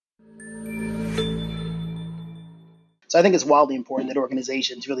So I think it's wildly important that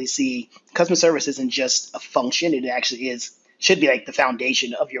organizations really see customer service isn't just a function. It actually should be like the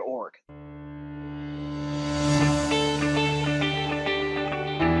foundation of your org.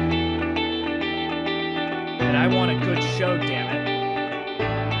 And I want a good show, damn it.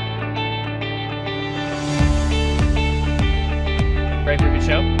 Ready for a good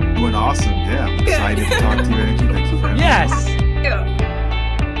show? Doing awesome, yeah. I'm excited to talk to you, Angie. Thank you for having me. Yes!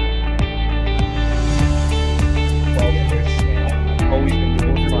 I've always been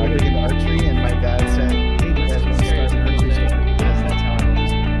doing fighting and archery, and my dad said, hey, you guys want to start an archery school? That's how it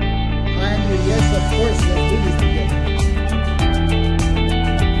is. Andrew, yes, of course, let's do this together.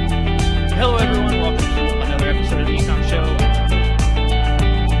 Hello, everyone. Welcome to another episode of the Ecom Show.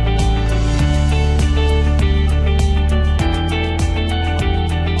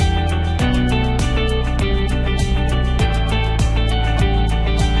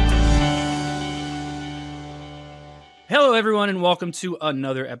 Hello, everyone, and welcome to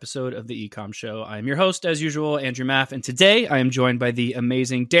another episode of the Ecom Show. I am your host, as usual, Andrew Maff, and today I am joined by the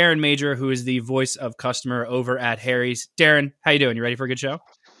amazing Darren Major, who is the voice of customer over at Harry's. Darren, how you doing? You ready for a good show?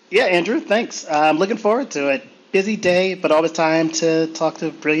 Yeah, Andrew, thanks. I'm looking forward to it. Busy day, but always time to talk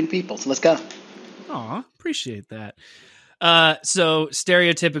to brilliant people. So let's go. Aw, appreciate that. So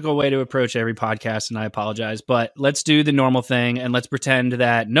stereotypical way to approach every podcast, and I apologize, but let's do the normal thing and let's pretend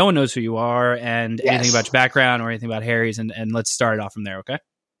that no one knows who you are and anything about your background or anything about Harry's, and let's start it off from there, okay?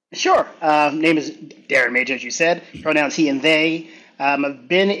 Sure. Name is Darren Major, as you said. Pronouns he and they. I've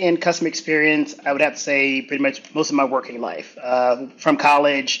been in customer experience, I would have to say, pretty much most of my working life. From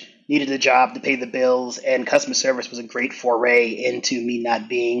college, needed a job to pay the bills, and customer service was a great foray into me not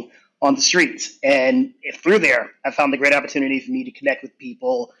being on the streets. And through there, I found a great opportunity for me to connect with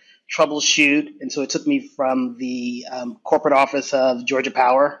people, troubleshoot. And so it took me from the corporate office of Georgia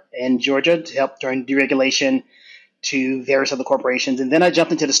Power in Georgia to help during deregulation to various other corporations. And then I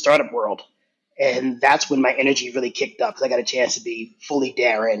jumped into the startup world. And that's when my energy really kicked up because I got a chance to be fully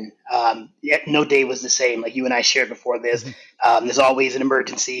Darren. No day was the same, like you and I shared before this. There's always an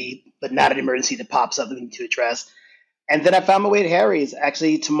emergency, but not an emergency that pops up that we need to address. And then I found my way to Harry's.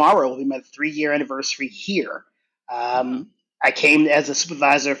 Actually, tomorrow will be my 3-year anniversary here. I came as a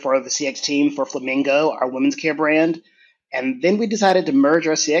supervisor for the CX team for Flamingo, our women's care brand. And then we decided to merge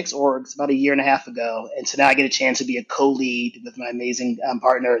our CX orgs about 1.5 years ago. And so now I get a chance to be a co-lead with my amazing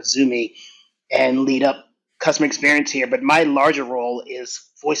partner, Zumi, and lead up customer experience here. But my larger role is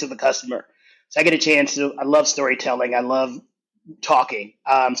voice of the customer. So I get a chance to, I love storytelling. I love talking.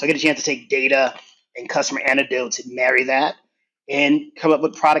 So I get a chance to take data and customer anecdotes and marry that and come up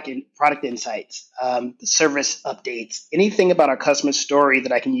with product insights, service updates, anything about our customer story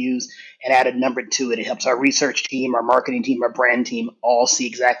that I can use and add a number to it. It helps our research team, our marketing team, our brand team all see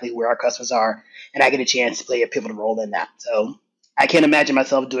exactly where our customers are. And I get a chance to play a pivotal role in that. So I can't imagine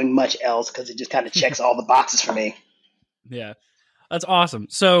myself doing much else because it just kind of checks all the boxes for me. Yeah, that's awesome.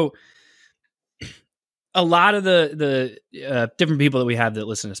 So a lot of the different people that we have that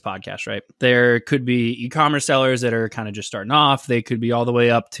listen to this podcast, right? There could be e-commerce sellers that are kind of just starting off. They could be all the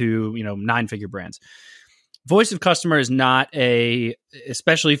way up to, 9-figure brands. Voice of customer is not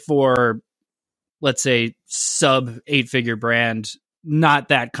especially for, let's say, sub 8-figure brand, not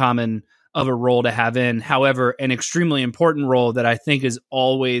that common of a role to have in. However, an extremely important role that I think is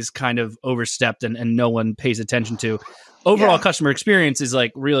always kind of overstepped and no one pays attention to. Overall customer experience is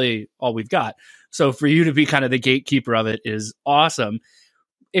like really all we've got. So for you to be kind of the gatekeeper of it is awesome.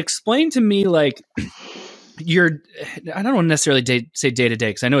 Explain to me, like, I don't want to necessarily say day to day,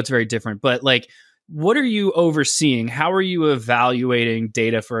 because I know it's very different, but like, what are you overseeing? How are you evaluating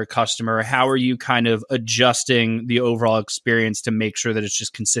data for a customer? How are you kind of adjusting the overall experience to make sure that it's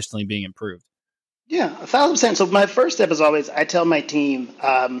just consistently being improved? Yeah, 1,000%. So my first step is always, I tell my team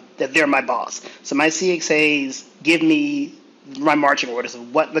that they're my boss. So my CXAs give me my marching orders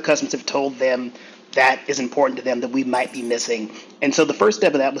of what the customers have told them that is important to them that we might be missing. And so the first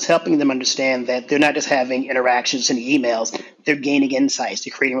step of that was helping them understand that they're not just having interactions and emails, they're gaining insights,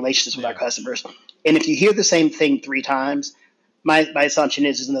 they're creating relationships with our customers. And if you hear the same thing 3 times, my assumption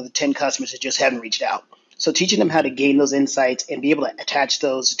is there's another 10 customers that just haven't reached out. So teaching them how to gain those insights and be able to attach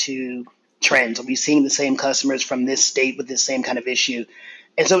those to trends. Are we seeing the same customers from this state with this same kind of issue?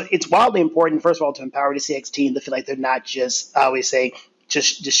 And so it's wildly important, first of all, to empower the CX team to feel like they're not just, I always say,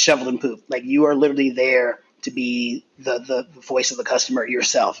 just shovel and poop. Like you are literally there to be the voice of the customer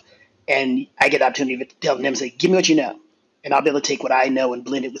yourself. And I get the opportunity to tell them, say, give me what you know. And I'll be able to take what I know and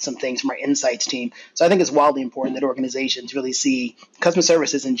blend it with some things from our insights team. So I think it's wildly important that organizations really see customer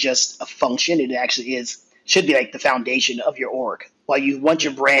service isn't just a function. It actually should be like the foundation of your org. While you want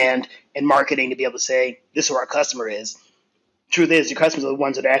your brand and marketing to be able to say, this is who our customer is, truth is your customers are the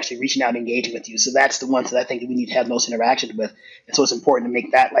ones that are actually reaching out and engaging with you. So that's the ones that I think that we need to have most interaction with. And so it's important to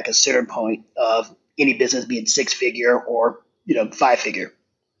make that like a center point of any business, be it 6-figure or 5-figure.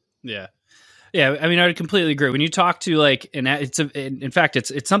 Yeah. Yeah, I mean, I would completely agree. When you talk to like, and in fact,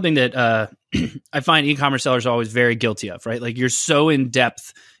 it's something that I find e-commerce sellers are always very guilty of, right? Like you're so in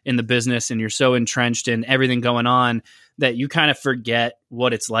depth in the business and you're so entrenched in everything going on that you kind of forget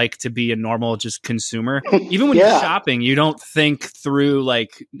what it's like to be a normal just consumer. Even when you're shopping, you don't think through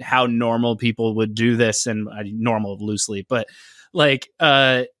like how normal people would do this, and normal loosely, but like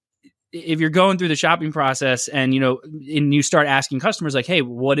if you're going through the shopping process and you start asking customers like, hey,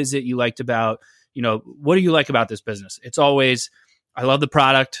 what is it you liked about, what do you like about this business? It's always, I love the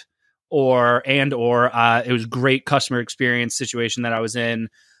product, or it was great customer experience situation that I was in.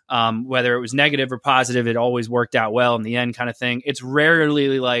 Whether it was negative or positive, it always worked out well in the end kind of thing. It's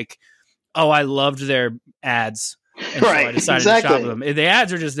rarely like, oh, I loved their ads. And so I decided to shop with them. The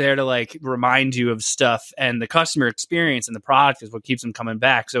ads are just there to like remind you of stuff, and the customer experience and the product is what keeps them coming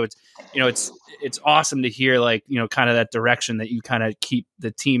back. So it's, it's awesome to hear like, kind of that direction that you kind of keep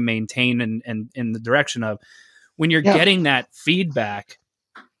the team maintain and in the direction of when you're getting that feedback.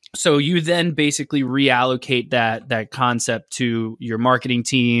 So you then basically reallocate that concept to your marketing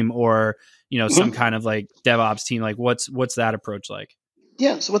team or, some kind of like DevOps team. Like what's that approach like?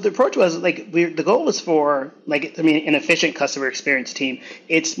 Yeah. So what the approach was, like, the goal was for, like, an efficient customer experience team.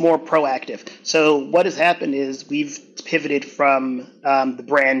 It's more proactive. So what has happened is we've pivoted from the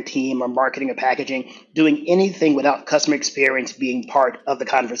brand team or marketing or packaging doing anything without customer experience being part of the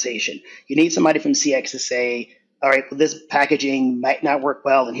conversation. You need somebody from CX to say, all right, well, this packaging might not work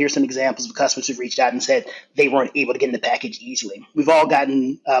well, and here's some examples of customers who've reached out and said they weren't able to get in the package easily. We've all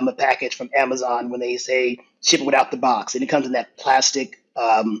gotten a package from Amazon when they say ship it without the box, and it comes in that plastic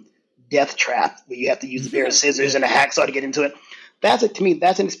death trap where you have to use a pair of scissors and a hacksaw to get into it. To me,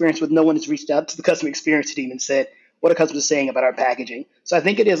 that's an experience with no one has reached out to the customer experience team and said, what are customers saying about our packaging? So I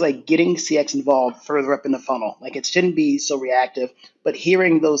think it is like getting CX involved further up in the funnel. Like it shouldn't be so reactive, but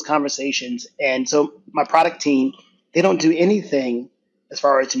hearing those conversations. And so my product team, they don't do anything as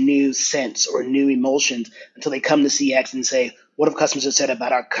far as new sense or new emulsions until they come to CX and say, what have customers have said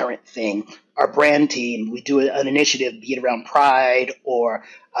about our current thing? Our brand team, we do an initiative, be it around Pride or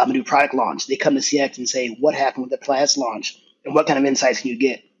a new product launch. They come to CX and say, what happened with the class launch? And what kind of insights can you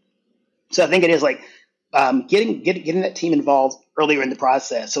get? So I think it is like, getting that team involved earlier in the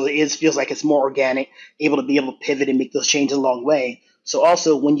process. So it feels like it's more organic, able to pivot and make those changes along the way. So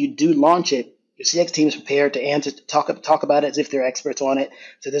also when you do launch it, your CX team is prepared to answer, talk about it as if they're experts on it.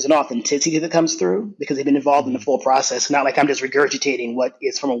 So there's an authenticity that comes through because they've been involved in the full process. Not like I'm just regurgitating what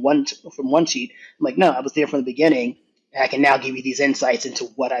is from one sheet. I'm like, no, I was there from the beginning, and I can now give you these insights into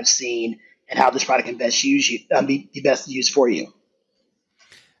what I've seen and how this product can best be best used for you.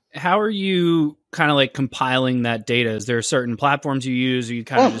 How are you kind of like compiling that data? Is there certain platforms you use, or you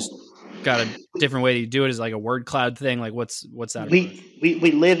kind of just got a different way that you do it? Is it like a word cloud thing? Like what's that? We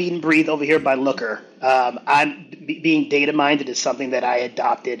live, eat, and breathe over here by Looker. Being data minded is something that I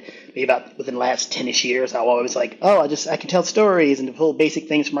adopted maybe about within the last 10-ish years. I always like, I can tell stories and to pull basic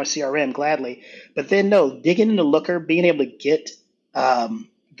things from our CRM gladly. But then digging into Looker, being able to get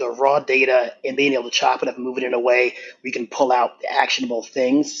the raw data and being able to chop it up and move it in a way where you can pull out the actionable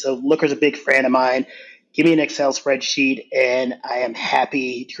things. So Looker's a big friend of mine. Give me an Excel spreadsheet and I am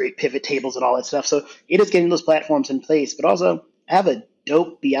happy to create pivot tables and all that stuff. So it is getting those platforms in place, but also I have a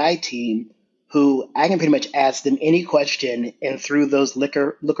dope BI team who I can pretty much ask them any question, and through those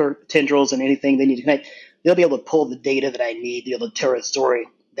Looker tendrils and anything they need to connect, they'll be able to pull the data that I need to be able to tell a story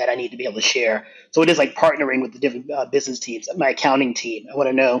that I need to be able to share. So it is like partnering with the different business teams. My accounting team, I want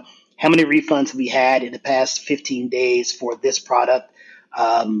to know how many refunds have we had in the past 15 days for this product,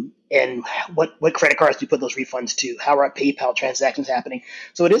 and what credit cards do we put those refunds to? How are our PayPal transactions happening?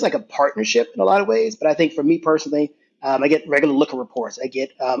 So it is like a partnership in a lot of ways. But I think for me personally, I get regular Looker reports. I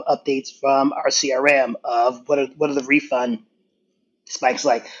get updates from our CRM of what are the refund spikes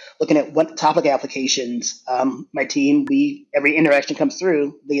like. Looking at what topic applications, my team, every interaction comes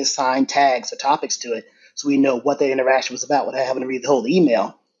through, they assign tags or topics to it, so we know what that interaction was about without having to read the whole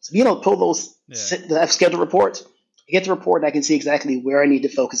email. So being able to pull those scheduled reports, I get the report and I can see exactly where I need to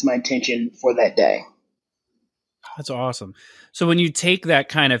focus my attention for that day. That's awesome. So when you take that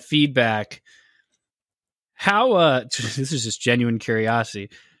kind of feedback, how this is just genuine curiosity.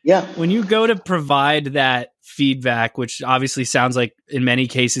 Yeah. When you go to provide that feedback, which obviously sounds like in many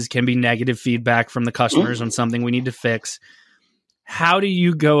cases can be negative feedback from the customers on something we need to fix, how do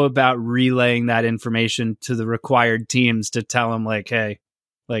you go about relaying that information to the required teams to tell them like, hey,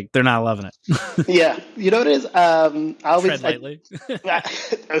 like they're not loving it? Yeah, you know what it is. I always Tread lightly.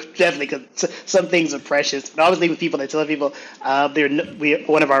 definitely, because some things are precious. But obviously, with people, I tell people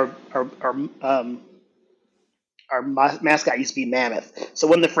one of our mascot used to be Mammoth. So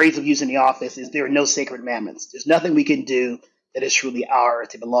one of the phrases we use in the office is there are no sacred mammoths. There's nothing we can do that is truly ours.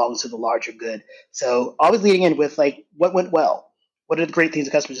 It belongs to the larger good. So always leading in with like what went well. What are the great things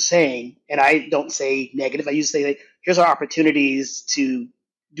the customers are saying? And I don't say negative. I usually say, like, here's our opportunities to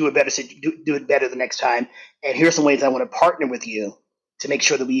do it better, do it better the next time. And here's some ways I want to partner with you to make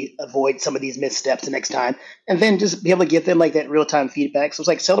sure that we avoid some of these missteps the next time. And then just be able to give them like that real time feedback. So it's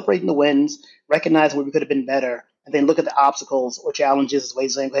like celebrating the wins, recognizing where we could have been better, and then look at the obstacles or challenges as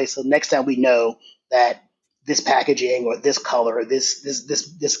ways of saying, okay, so next time we know that this packaging or this color or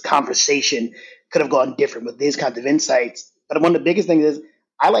this conversation could have gone different with these kinds of insights. But one of the biggest things is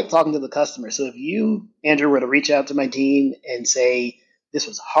I like talking to the customer. So if you, Andrew, were to reach out to my team and say, this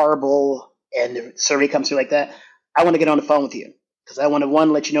was horrible, and the survey comes through like that, I want to get on the phone with you because I want to,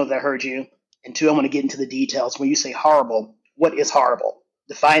 one, let you know that I heard you, and two, I want to get into the details. When you say horrible, what is horrible?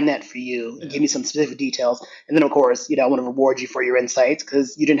 Define that for you and give me some specific details. And then, of course, I want to reward you for your insights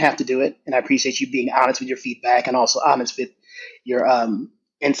because you didn't have to do it. And I appreciate you being honest with your feedback and also honest with your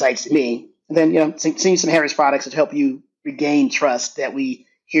insights to me. And then, send you some Harry's products to help you regain trust that we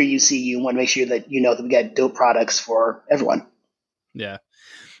hear you, see you, and want to make sure that you know that we got dope products for everyone. Yeah.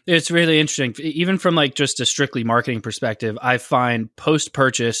 It's really interesting. Even from like just a strictly marketing perspective, I find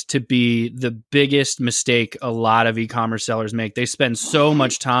post-purchase to be the biggest mistake a lot of e-commerce sellers make. They spend so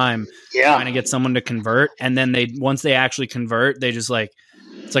much time trying to get someone to convert. And then once they actually convert, they just like,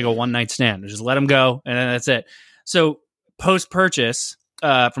 it's like a one night stand. They just let them go. And then that's it. So post-purchase,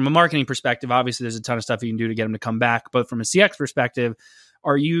 from a marketing perspective, obviously there's a ton of stuff you can do to get them to come back. But from a CX perspective,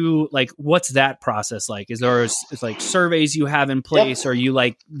 are you like, what's that process like? Is there like surveys you have in place? Yep. Are you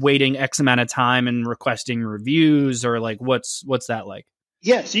like waiting X amount of time and requesting reviews, or like what's that like?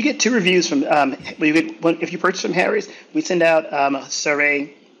 Yeah, so you get 2 reviews from if you purchase from Harry's, we send out a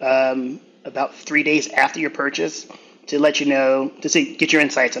survey about 3 days after your purchase to let you know, get your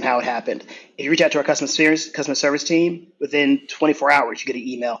insights on how it happened. If you reach out to our customer service team, within 24 hours, you get an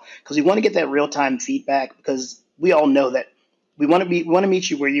email because we want to get that real time feedback because we all know that we want to meet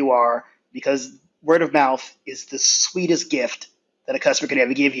you where you are because word of mouth is the sweetest gift that a customer could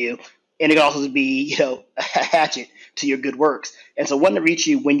ever give you. And it can also be, a hatchet to your good works. And so wanting to reach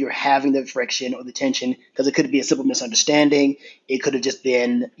you when you're having the friction or the tension, because it could be a simple misunderstanding. It could have just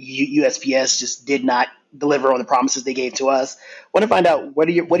been USPS just did not deliver on the promises they gave to us. Want to find out what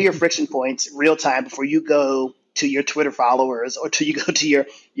are your friction points real time before you go to your Twitter followers or you go to your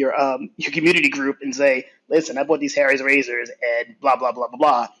community group and say, listen, I bought these Harry's razors and blah, blah, blah, blah,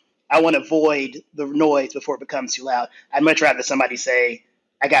 blah. I want to avoid the noise before it becomes too loud. I'd much rather somebody say,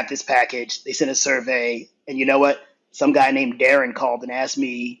 I got this package. They sent a survey. And you know what? Some guy named Darren called and asked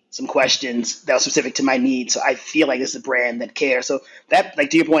me some questions that were specific to my needs. So I feel like this is a brand that cares. So that,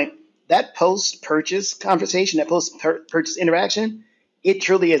 like to your point, that post-purchase conversation, that post-purchase interaction, it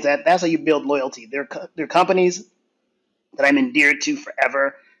truly is that. That's how you build loyalty. There are companies that I'm endeared to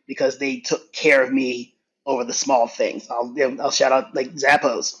forever because they took care of me over the small things. I'll shout out like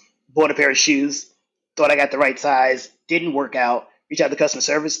Zappos. Bought a pair of shoes, thought I got the right size, didn't work out. Reached out to the customer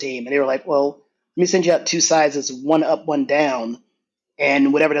service team, and they were like, well, let me send you out 2 sizes, one up, one down,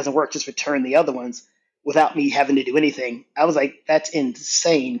 and whatever doesn't work, just return the other ones without me having to do anything. I was like, that's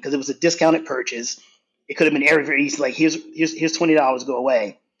insane because it was a discounted purchase. It could have been very easy, like here's $20, go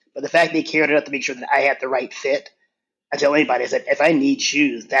away. But the fact they cared enough to make sure that I had the right fit, I tell anybody, I said, if I need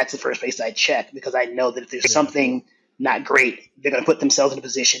shoes, that's the first place I check because I know that if there's something not great, they're going to put themselves in a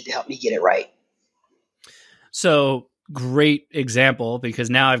position to help me get it right. So great example, because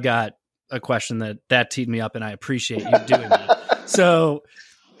now I've got a question that teed me up, and I appreciate you doing that. So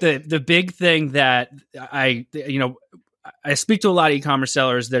the big thing that I speak to a lot of e-commerce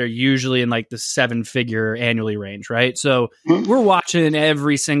sellers that are usually in like the 7-figure annually range, right? So we're watching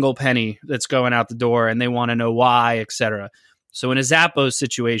every single penny that's going out the door, and they want to know why, et cetera. So in a Zappos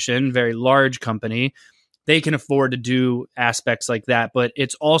situation, very large company, they can afford to do aspects like that. But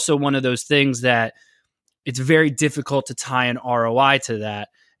it's also one of those things that it's very difficult to tie an ROI to that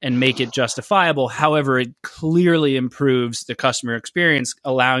and make it justifiable. However, it clearly improves the customer experience,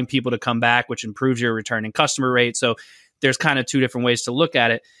 allowing people to come back, which improves your returning customer rate. So there's kind of 2 different ways to look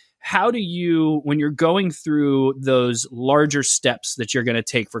at it. How do you, when you're going through those larger steps that you're going to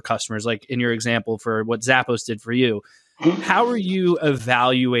take for customers, like in your example for what Zappos did for you, how are you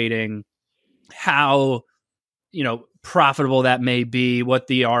evaluating how, profitable that may be, what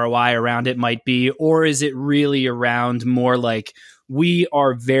the ROI around it might be, or is it really around more like we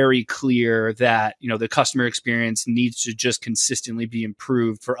are very clear that, you know, the customer experience needs to just consistently be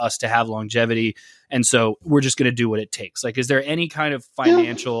improved for us to have longevity, and so we're just going to do what it takes? Like, is there any kind of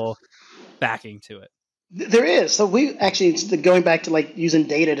financial backing to it? There is. So we actually, going back to like using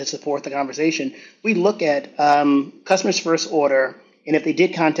data to support the conversation, we look at customers' first order, and if they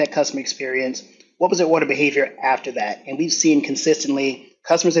did contact customer experience, what was their order behavior after that? And we've seen consistently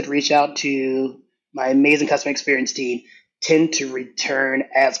customers that reach out to my amazing customer experience team tend to return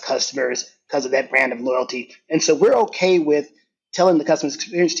as customers because of that brand of loyalty. And so we're okay with telling the customer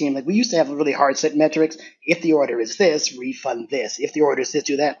experience team, like, we used to have really hard set metrics. If the order is this, refund this. If the order is this,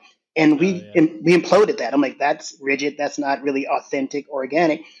 do that. And we imploded that. I'm like, that's rigid. That's not really authentic or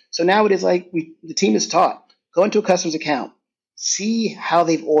organic. So now it is like the team is taught, go into a customer's account, see how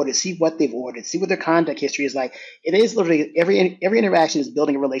they've ordered, see what they've ordered, see what their contact history is like. It is literally every interaction is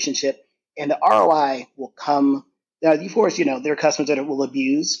building a relationship, and the ROI will come. Now, of course, you know, there are customers that will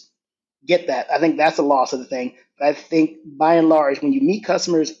abuse. Get that. I think that's the loss of the thing. But I think by and large, when you meet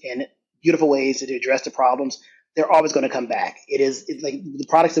customers in beautiful ways to address the problems, they're always going to come back. It's like the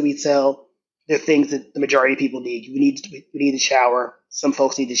products that we sell, they're things that the majority of people need. We need to shower. Some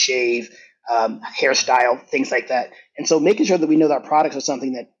folks need to shave, hairstyle, things like that. And so making sure that we know that our products are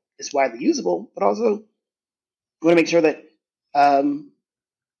something that is widely usable, but also we want to make sure that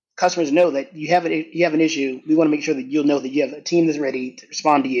customers know that you have an issue. We want to make sure that you'll know that you have a team that's ready to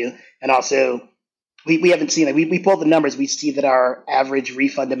respond to you. And also, we haven't seen it. We pulled the numbers. We see that our average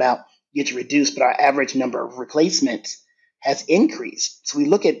refund amount gets reduced, but our average number of replacements has increased. So we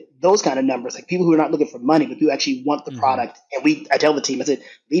look at those kind of numbers, like people who are not looking for money, but who actually want the product. And I tell the team, I said,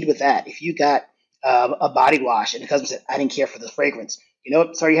 lead with that. If you got a body wash and the customer said, I didn't care for the fragrance, you know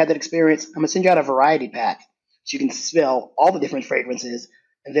what? Sorry you had that experience. I'm going to send you out a variety pack so you can smell all the different fragrances.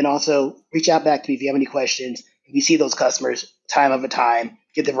 And then also reach out back to me if you have any questions. If we see those customers time over time,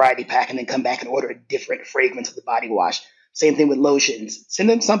 get the variety pack and then come back and order a different fragrance of the body wash. Same thing with lotions. Send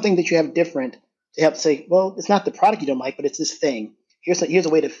them something that you have different to help say, well, it's not the product you don't like, but it's this thing. Here's a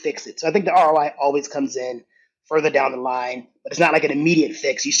way to fix it. So I think the ROI always comes in further down the line, but it's not like an immediate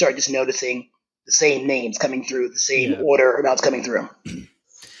fix. You start just noticing the same names coming through, the same order amounts coming through.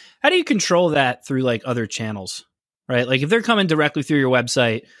 How do you control that through like other channels, right? Like if they're coming directly through your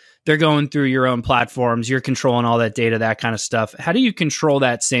website, they're going through your own platforms, you're controlling all that data, that kind of stuff. How do you control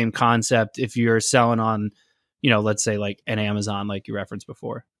that same concept if you're selling on, you know, let's say like an Amazon, like you referenced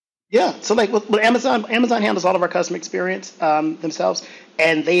before? Yeah. So like with Amazon handles all of our customer experience themselves,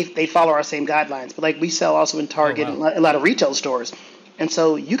 and they follow our same guidelines. But like we sell also in Target and a lot of retail stores. And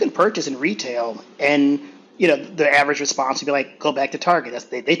so you can purchase in retail and, you know, the average response would be like, go back to Target.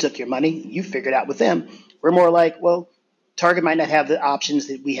 They took your money. You figured out with them. We're more like, well, Target might not have the options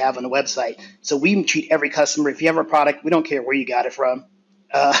that we have on the website. So we treat every customer. If you have a product, we don't care where you got it from.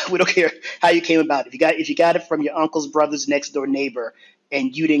 We don't care how you came about it. If you got it from your uncle's brother's next door neighbor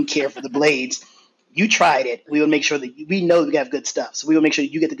and you didn't care for the blades, you tried it. We will make sure that we know we have good stuff. So we will make sure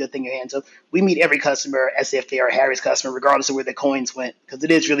you get the good thing in your hand. So we meet every customer as if they are Harry's customer, regardless of where the coins went, because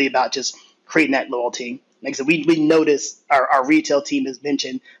it is really about just creating that loyalty. Like I said, we notice our retail team has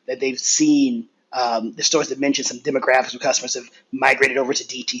mentioned that they've seen the stores that mentioned some demographics where customers have migrated over to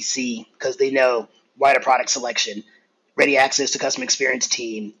DTC because they know wider product selection, ready access to customer experience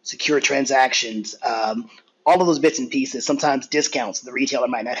team, secure transactions, all of those bits and pieces, sometimes discounts the retailer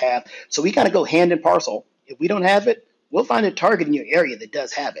might not have. So we kind of go hand in parcel. If we don't have it, we'll find a Target in your area that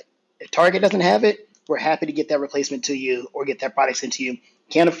does have it. If Target doesn't have it, we're happy to get that replacement to you or get that product sent to you.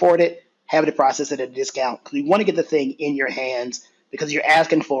 Can't afford it, have it processed at a discount because we want to get the thing in your hands because you're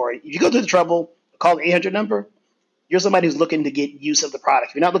asking for it. If you go through the trouble, call the 800 number, you're somebody who's looking to get use of the product.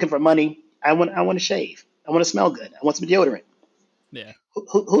 If you're not looking for money, I want to shave. I want to smell good. I want some deodorant. Yeah.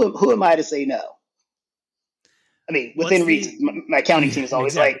 Who am I to say no? I mean, within reason, my accounting team is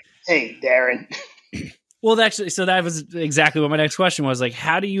always like, hey, Darren. Well, actually, so that was exactly what my next question was. Like,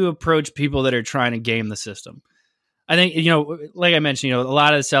 how do you approach people that are trying to game the system? I think, you know, like I mentioned, you know, a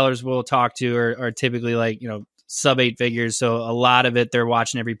lot of the sellers we'll talk to are typically like, you know, sub 8 figures. So a lot of it, they're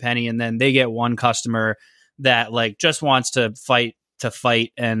watching every penny. And then they get one customer that like just wants to fight.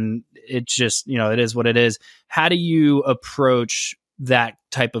 And it's just, you know, it is what it is. How do you approach that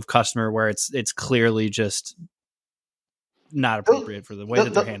type of customer where it's clearly just not appropriate for the way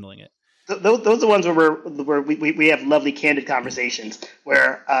that they're handling it? Those are the ones where we have lovely, candid conversations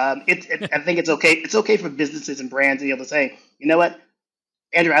where I think it's okay. It's okay for businesses and brands to be able to say, you know what,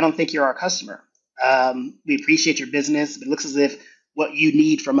 Andrew, I don't think you're our customer. We appreciate your business, but it looks as if what you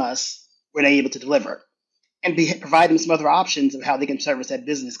need from us, we're not able to deliver. and provide them some other options of how they can service that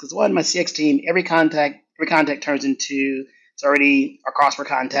business. Because one, my CX team, every contact turns into, it's already, our cost per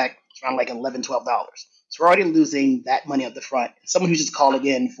contact is around like $11, $12. So we're already losing that money up the front. Someone who's just calling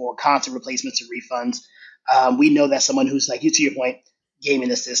in for constant replacements or refunds, we know that's someone who's, like you, to your point, gaming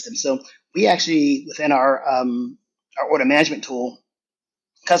the system. So we actually, within our order management tool,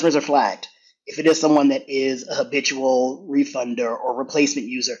 customers are flagged. If it is someone that is a habitual refunder or replacement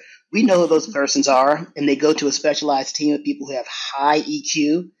user, we know who those persons are, and they go to a specialized team of people who have high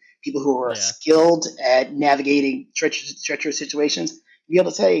EQ, people who are skilled at navigating treacherous situations. Be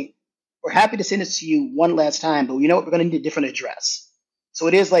able to say, we're happy to send this to you one last time, but you know what? We're going to need a different address. So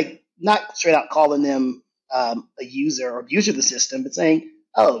it is like not straight out calling them a user or abuser of the system, but saying,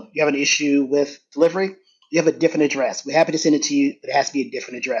 oh, you have an issue with delivery? You have a different address. We're happy to send it to you, but it has to be a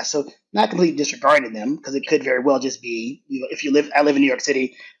different address. So not completely disregarding them, because it could very well just be, if you live, I live in New York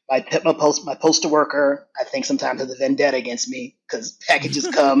City, my postal worker, I think sometimes has a vendetta against me because packages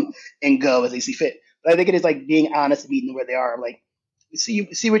come and go as they see fit. But I think it is like being honest and meeting them where they are. Like, we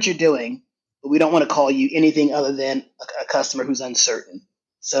see what you're doing, but we don't want to call you anything other than a customer who's uncertain.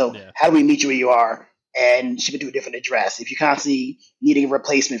 So how do we meet you where you are and ship it to a different address? If you're constantly needing a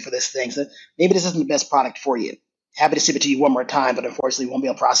replacement for this thing, so maybe this isn't the best product for you. Happy to ship it to you one more time, but unfortunately we won't be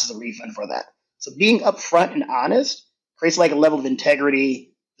able to process a refund for that. So being upfront and honest creates like a level of integrity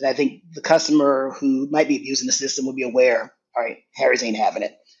that I think the customer who might be abusing the system will be aware, all right, Harry's ain't having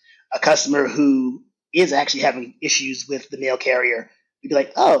it. A customer who is actually having issues with the mail carrier would be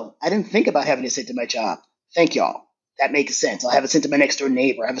like, oh, I didn't think about having it sent to my job. Thank y'all. That makes sense. I'll have it sent to my next door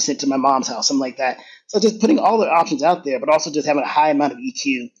neighbor. I have it sent to my mom's house, something like that. So just putting all the options out there, but also just having a high amount of EQ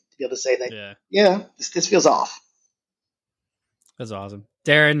to be able to say that, this feels off. That's awesome.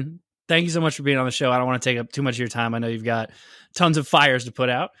 Darren, thank you so much for being on the show. I don't want to take up too much of your time. I know you've got tons of fires to put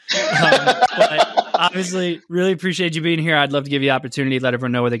out. But obviously, really appreciate you being here. I'd love to give you the opportunity to let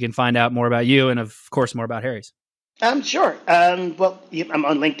everyone know where they can find out more about you and, of course, more about Harry's. Sure. Well, I'm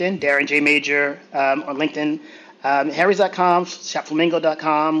on LinkedIn, Darren J. Major, on LinkedIn. Harrys.com,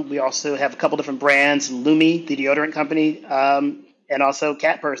 shopflamingo.com. We also have a couple different brands, Lumi, the deodorant company, and also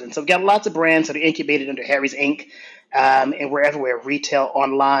Cat Person. So we've got lots of brands that are incubated under Harry's Inc. And we're everywhere, retail,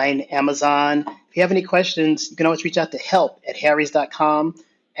 online, Amazon. If you have any questions, you can always reach out to help@harrys.com.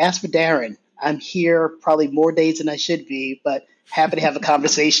 Ask for Darren. I'm here probably more days than I should be, but happy to have a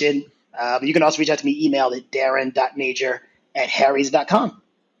conversation. You can also reach out to me, email at darren.major@harrys.com.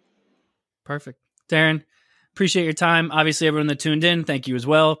 Perfect. Darren, appreciate your time. Obviously, everyone that tuned in, thank you as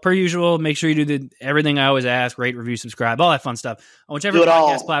well. Per usual, make sure you do everything I always ask: rate, review, subscribe, all that fun stuff on whichever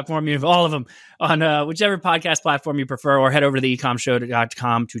podcast platform you have. All of them on whichever podcast platform you prefer, or head over to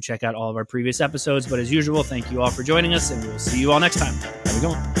theecomshow.com to check out all of our previous episodes. But as usual, thank you all for joining us, and we'll see you all next time. Have a good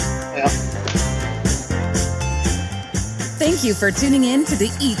one. Yeah. Thank you for tuning in to the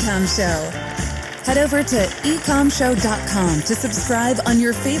Ecom Show. Head over to ecomshow.com to subscribe on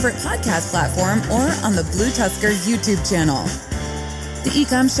your favorite podcast platform or on the Blue Tusker YouTube channel. The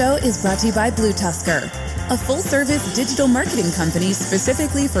Ecom Show is brought to you by Blue Tusker, a full-service digital marketing company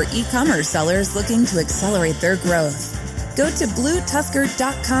specifically for e-commerce sellers looking to accelerate their growth. Go to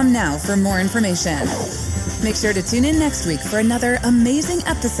bluetusker.com now for more information. Make sure to tune in next week for another amazing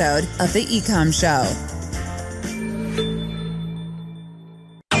episode of the Ecom Show.